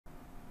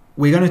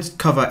we're going to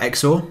cover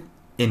XOR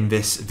in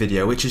this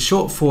video, which is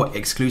short for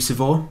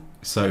exclusive OR.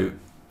 So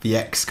the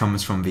X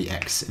comes from the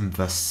X in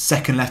the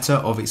second letter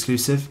of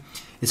exclusive.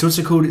 It's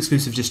also called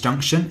exclusive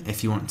disjunction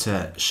if you want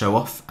to show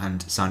off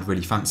and sound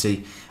really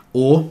fancy.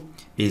 OR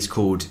is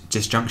called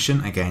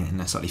disjunction, again in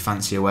a slightly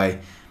fancier way,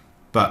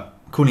 but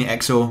calling it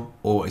XOR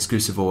or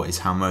exclusive OR is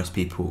how most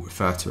people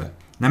refer to it.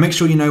 Now make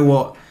sure you know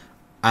what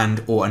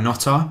and OR and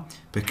not are,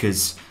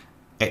 because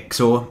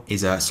XOR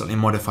is a slightly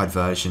modified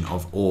version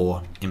of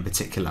OR in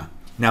particular.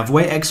 Now the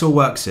way XOR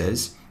works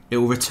is it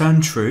will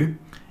return true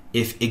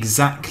if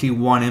exactly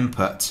one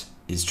input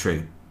is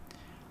true.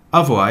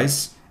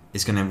 Otherwise,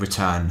 it's going to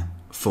return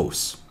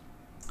false.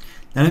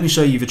 Now let me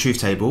show you the truth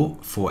table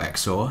for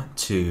XOR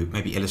to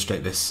maybe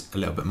illustrate this a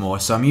little bit more.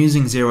 So I'm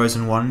using zeros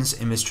and ones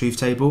in this truth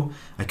table.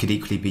 I could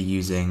equally be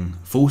using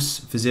false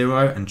for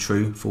 0 and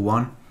true for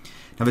 1.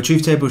 Now the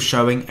truth table is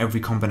showing every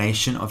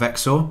combination of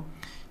XOR.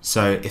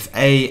 So if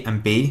A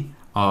and B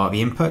are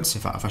the inputs,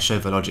 if I show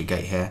the logic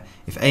gate here,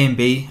 if A and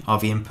B are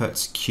the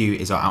inputs, Q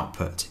is our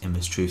output in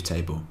this truth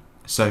table.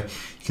 So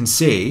you can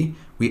see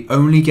we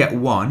only get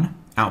one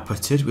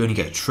outputted, we only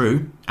get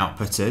true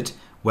outputted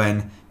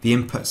when the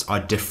inputs are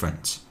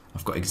different.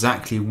 I've got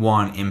exactly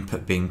one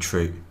input being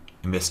true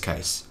in this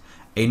case.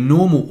 A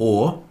normal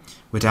OR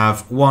would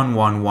have 1,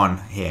 1, 1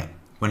 here.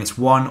 When it's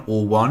 1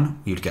 or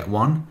 1, you'd get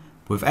 1.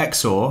 With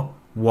XOR,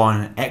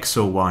 1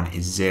 XOR 1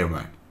 is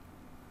 0.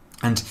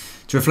 And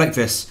to reflect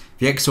this,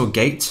 the XOR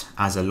gate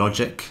as a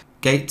logic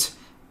gate,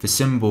 the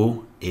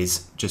symbol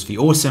is just the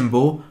OR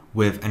symbol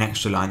with an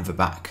extra line at the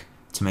back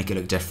to make it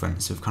look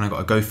different. So we've kind of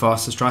got a go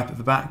faster stripe at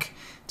the back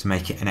to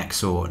make it an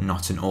XOR,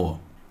 not an OR.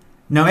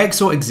 Now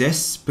XOR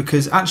exists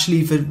because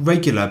actually the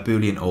regular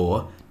Boolean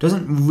OR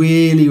doesn't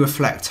really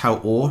reflect how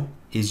OR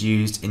is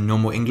used in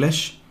normal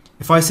English.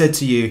 If I said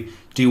to you,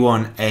 do you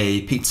want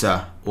a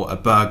pizza or a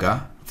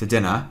burger for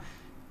dinner?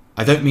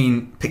 I don't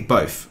mean pick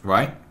both,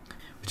 right?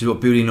 Which is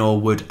what Boolean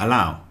OR would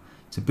allow.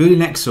 So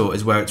Boolean XOR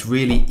is where it's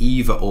really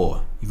either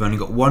or. You've only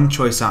got one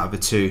choice out of the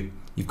two,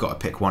 you've got to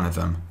pick one of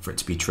them for it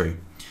to be true.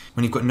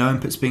 When you've got no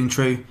inputs being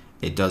true,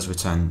 it does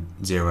return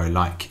 0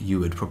 like you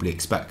would probably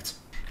expect.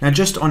 Now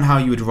just on how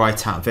you would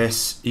write out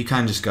this, you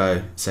can just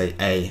go say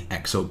A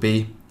XOR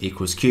B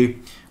equals Q,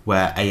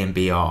 where A and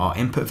B are our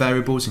input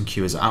variables and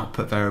Q is our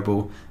output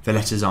variable. The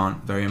letters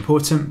aren't very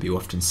important, but you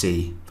often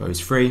see those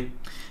three.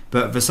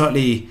 But the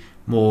slightly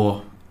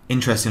more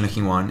interesting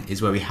looking one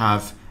is where we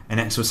have an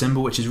XOR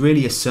symbol, which is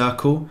really a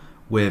circle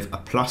with a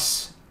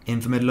plus in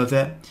the middle of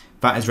it.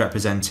 That is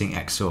representing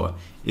XOR.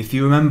 If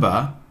you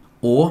remember,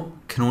 OR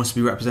can also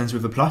be represented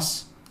with a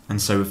plus,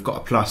 and so we've got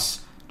a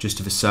plus just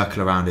with a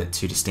circle around it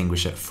to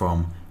distinguish it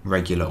from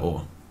regular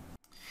OR.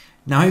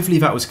 Now hopefully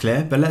that was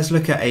clear, but let's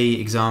look at an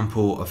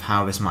example of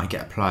how this might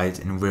get applied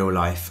in real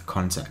life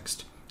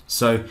context.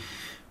 So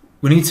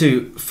we need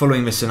to,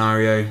 following this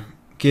scenario,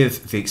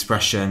 give the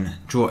expression,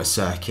 draw a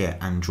circuit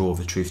and draw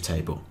the truth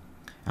table.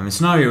 And the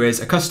scenario is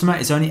a customer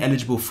is only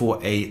eligible for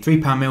a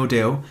 £3 meal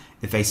deal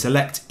if they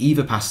select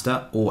either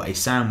pasta or a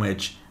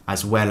sandwich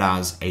as well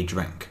as a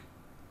drink.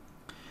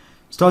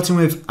 Starting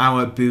with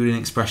our Boolean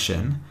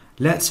expression,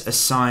 let's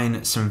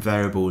assign some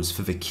variables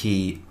for the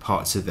key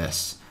parts of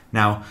this.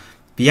 Now,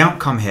 the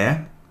outcome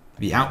here,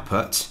 the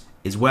output,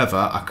 is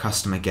whether a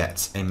customer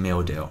gets a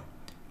meal deal.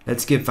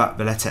 Let's give that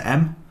the letter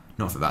M,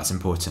 not that that's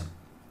important.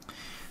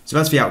 So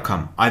that's the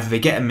outcome. Either they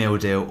get a meal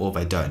deal or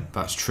they don't.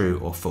 That's true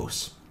or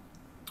false.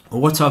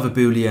 Or what other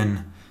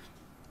Boolean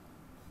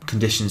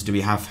conditions do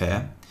we have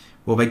here?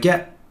 Well, they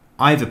get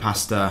either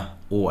pasta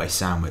or a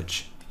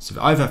sandwich. So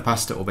they either have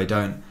pasta or they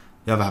don't.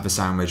 They either have a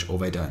sandwich or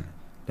they don't.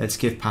 Let's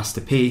give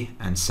pasta P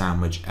and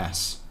sandwich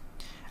S.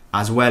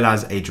 As well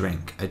as a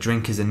drink. A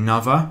drink is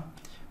another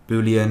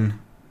Boolean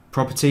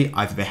property.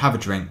 Either they have a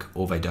drink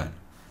or they don't.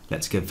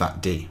 Let's give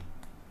that D.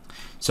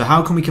 So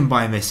how can we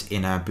combine this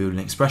in a Boolean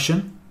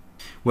expression?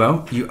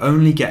 Well, you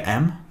only get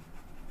M,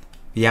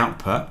 the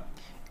output,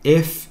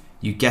 if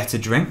you get a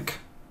drink.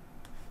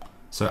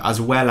 So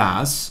as well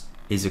as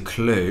is a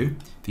clue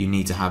that you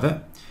need to have it,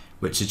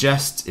 which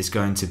suggests it's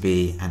going to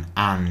be an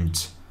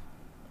AND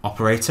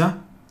operator.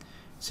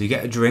 So you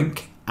get a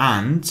drink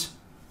and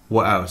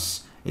what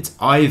else? It's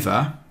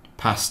either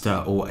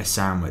pasta or a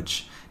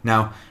sandwich.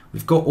 Now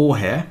we've got OR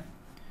here,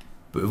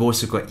 but we've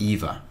also got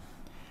either.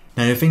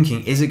 Now you're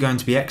thinking, is it going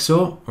to be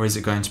XOR or is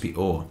it going to be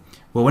OR?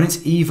 Well, when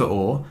it's either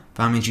or,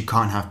 that means you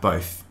can't have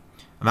both.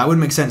 And that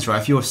wouldn't make sense,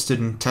 right? If you're stood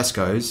in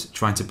Tesco's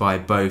trying to buy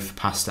both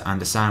pasta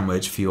and a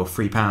sandwich for your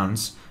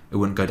 £3, it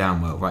wouldn't go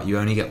down well, right? You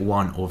only get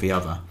one or the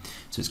other.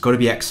 So it's got to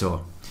be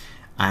XOR.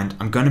 And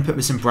I'm going to put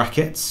this in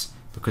brackets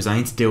because I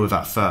need to deal with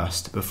that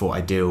first before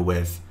I deal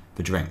with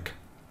the drink.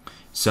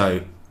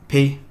 So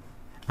P,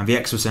 and the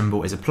XOR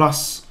symbol is a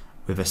plus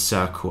with a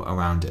circle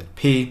around it.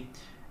 P,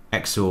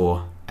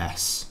 XOR,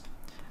 S.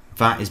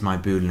 That is my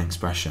Boolean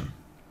expression.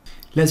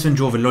 Let's then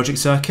draw the logic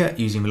circuit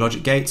using the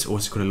logic gates,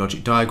 also called a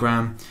logic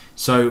diagram.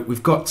 So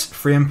we've got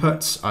three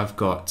inputs. I've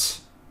got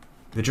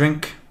the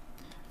drink,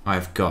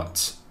 I've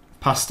got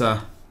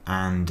pasta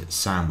and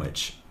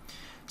sandwich.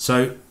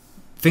 So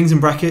Things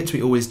in brackets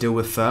we always deal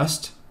with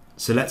first.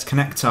 So let's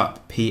connect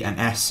up P and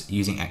S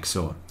using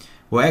XOR.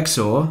 Well,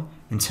 XOR,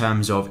 in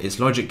terms of its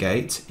logic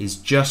gate, is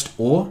just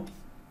OR,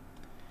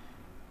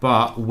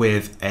 but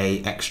with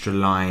an extra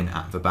line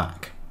at the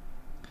back.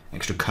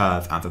 Extra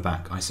curve at the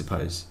back, I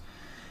suppose.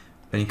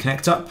 Then you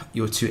connect up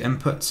your two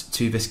inputs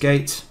to this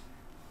gate,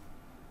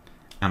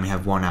 and we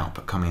have one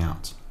output coming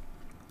out.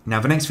 Now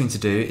the next thing to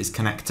do is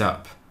connect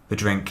up the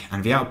drink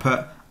and the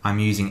output. I'm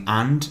using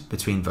AND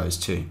between those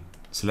two.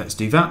 So let's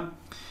do that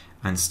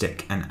and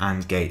stick an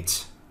AND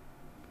gate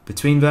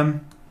between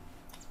them.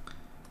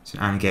 So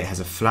an AND gate has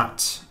a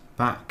flat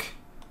back,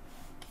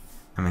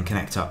 and then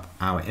connect up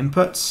our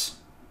inputs.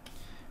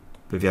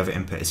 But the other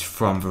input is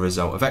from the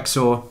result of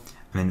XOR,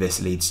 and then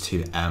this leads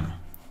to M.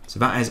 So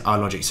that is our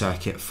logic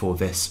circuit for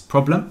this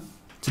problem.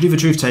 To do the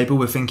truth table,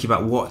 we're thinking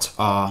about what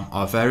are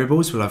our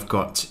variables. Well, I've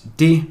got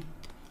D,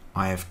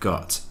 I have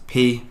got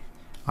P,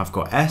 I've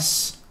got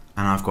S,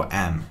 and I've got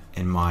M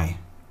in my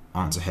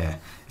answer here.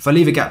 If I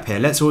leave a gap here,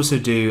 let's also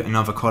do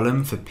another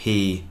column for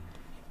P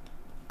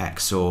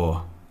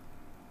XOR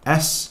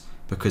S,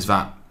 because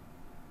that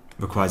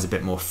requires a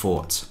bit more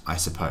thought, I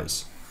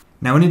suppose.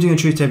 Now, when you're doing a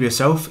truth table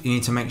yourself, you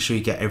need to make sure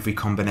you get every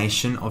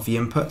combination of the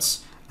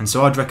inputs. And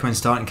so I'd recommend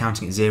starting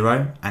counting at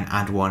 0 and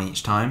add 1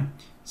 each time.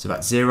 So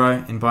that's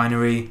 0 in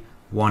binary,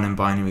 1 in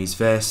binary is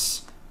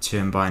this, 2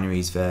 in binary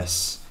is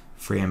this,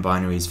 3 in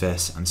binary is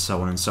this, and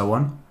so on and so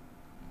on.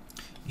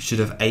 You should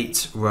have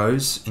 8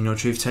 rows in your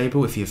truth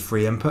table if you have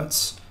 3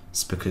 inputs.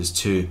 It's because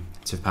 2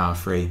 to the power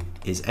 3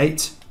 is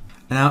 8.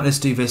 And now let's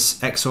do this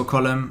XOR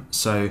column.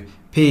 So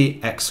P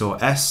XOR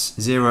S,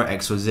 0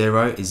 XOR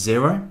 0 is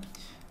 0,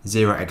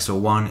 0 XOR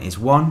 1 is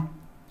 1,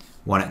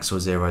 1 XOR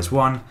 0 is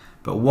 1,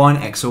 but 1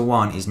 XOR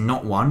 1 is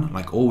not 1,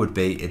 like OR would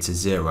be, it's a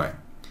 0.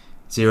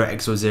 0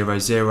 XOR 0,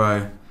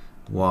 0,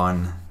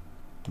 1,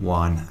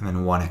 1, and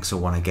then 1 XOR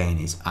 1 again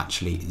is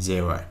actually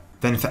 0.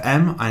 Then for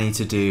M, I need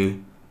to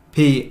do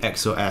P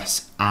XOR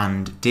S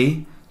and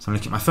D. So I'm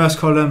looking at my first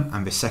column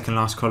and the second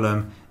last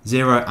column,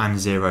 0 and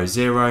 0,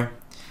 0.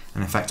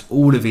 And in fact,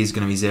 all of these are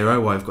going to be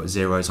 0 while I've got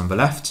zeros on the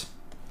left,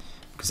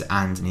 because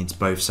AND needs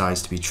both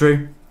sides to be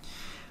true.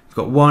 We've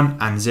got 1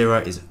 and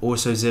 0 is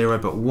also 0,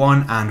 but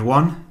 1 and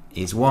 1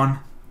 is 1,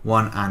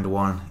 1 and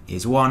 1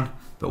 is 1,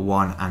 but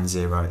 1 and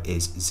 0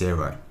 is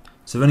 0.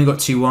 So I've only got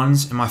 2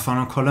 1s in my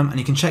final column, and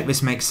you can check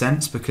this makes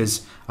sense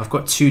because I've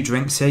got 2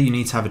 drinks here. You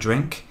need to have a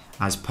drink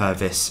as per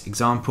this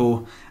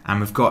example,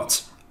 and we've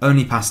got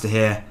only pasta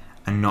here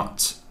and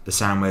not the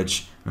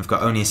sandwich, and we've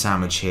got only a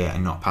sandwich here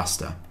and not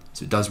pasta.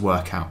 So it does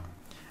work out.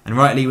 And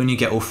rightly, when you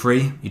get all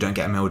 3, you don't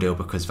get a meal deal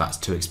because that's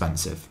too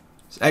expensive.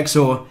 So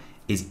XOR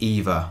is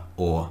either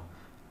or.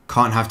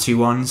 Can't have 2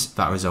 1s,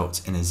 that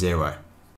results in a 0.